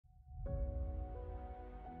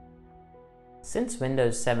Since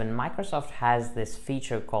Windows 7, Microsoft has this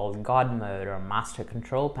feature called GodMode or Master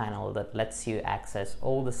Control Panel that lets you access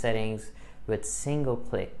all the settings with single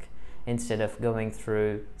click instead of going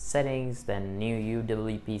through settings, then new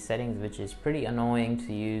UWP settings, which is pretty annoying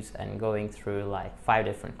to use, and going through like 5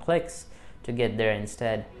 different clicks to get there.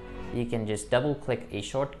 Instead, you can just double click a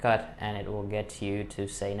shortcut and it will get you to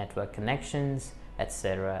say network connections,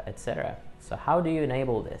 etc., etc. So how do you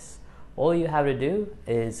enable this? All you have to do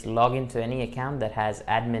is log into any account that has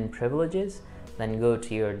admin privileges, then go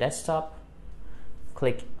to your desktop,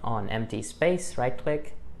 click on empty space, right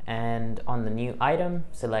click, and on the new item,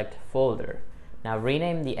 select folder. Now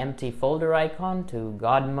rename the empty folder icon to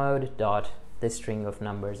godmode.this string of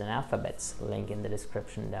numbers and alphabets, link in the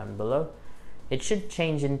description down below. It should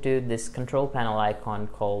change into this control panel icon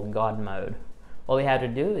called GodMode. All you have to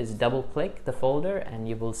do is double click the folder and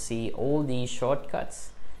you will see all these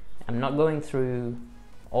shortcuts. I'm not going through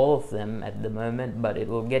all of them at the moment, but it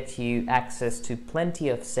will get you access to plenty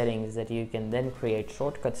of settings that you can then create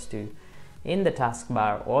shortcuts to in the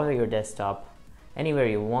taskbar or your desktop, anywhere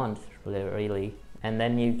you want really, and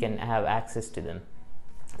then you can have access to them.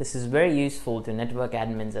 This is very useful to network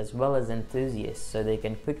admins as well as enthusiasts, so they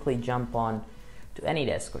can quickly jump on to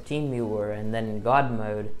AnyDesk or TeamViewer and then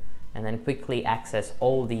GodMode and then quickly access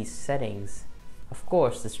all these settings. Of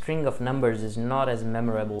course, the string of numbers is not as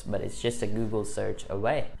memorable, but it's just a Google search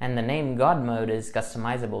away. And the name GodMode is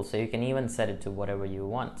customizable, so you can even set it to whatever you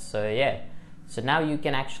want. So yeah, so now you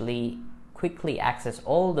can actually quickly access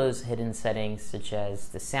all those hidden settings, such as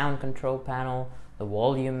the sound control panel, the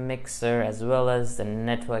volume mixer, as well as the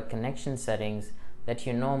network connection settings that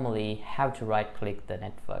you normally have to right click the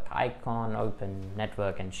network icon, open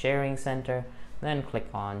network and sharing center, then click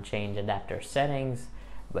on change adapter settings,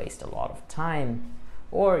 waste a lot of time,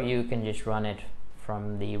 or you can just run it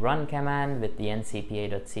from the run command with the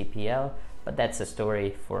ncpa.cpl, but that's a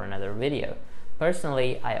story for another video.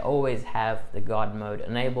 Personally, I always have the God mode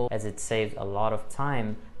enabled as it saves a lot of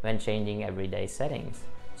time when changing everyday settings.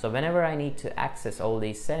 So whenever I need to access all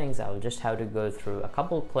these settings, I'll just have to go through a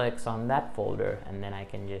couple clicks on that folder and then I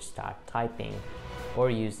can just start typing or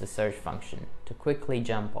use the search function to quickly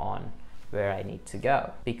jump on where I need to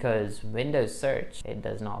go, because Windows search, it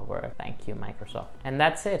does not work. Thank you, Microsoft. And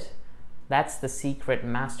that's it. That's the secret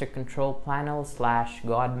master control panel /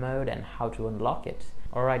 God mode and how to unlock it.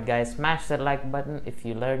 Alright guys, smash that like button if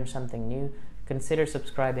you learned something new. Consider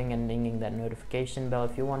subscribing and dinging that notification bell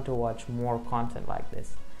if you want to watch more content like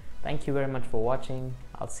this. Thank you very much for watching.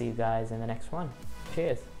 I'll see you guys in the next one.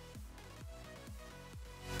 Cheers.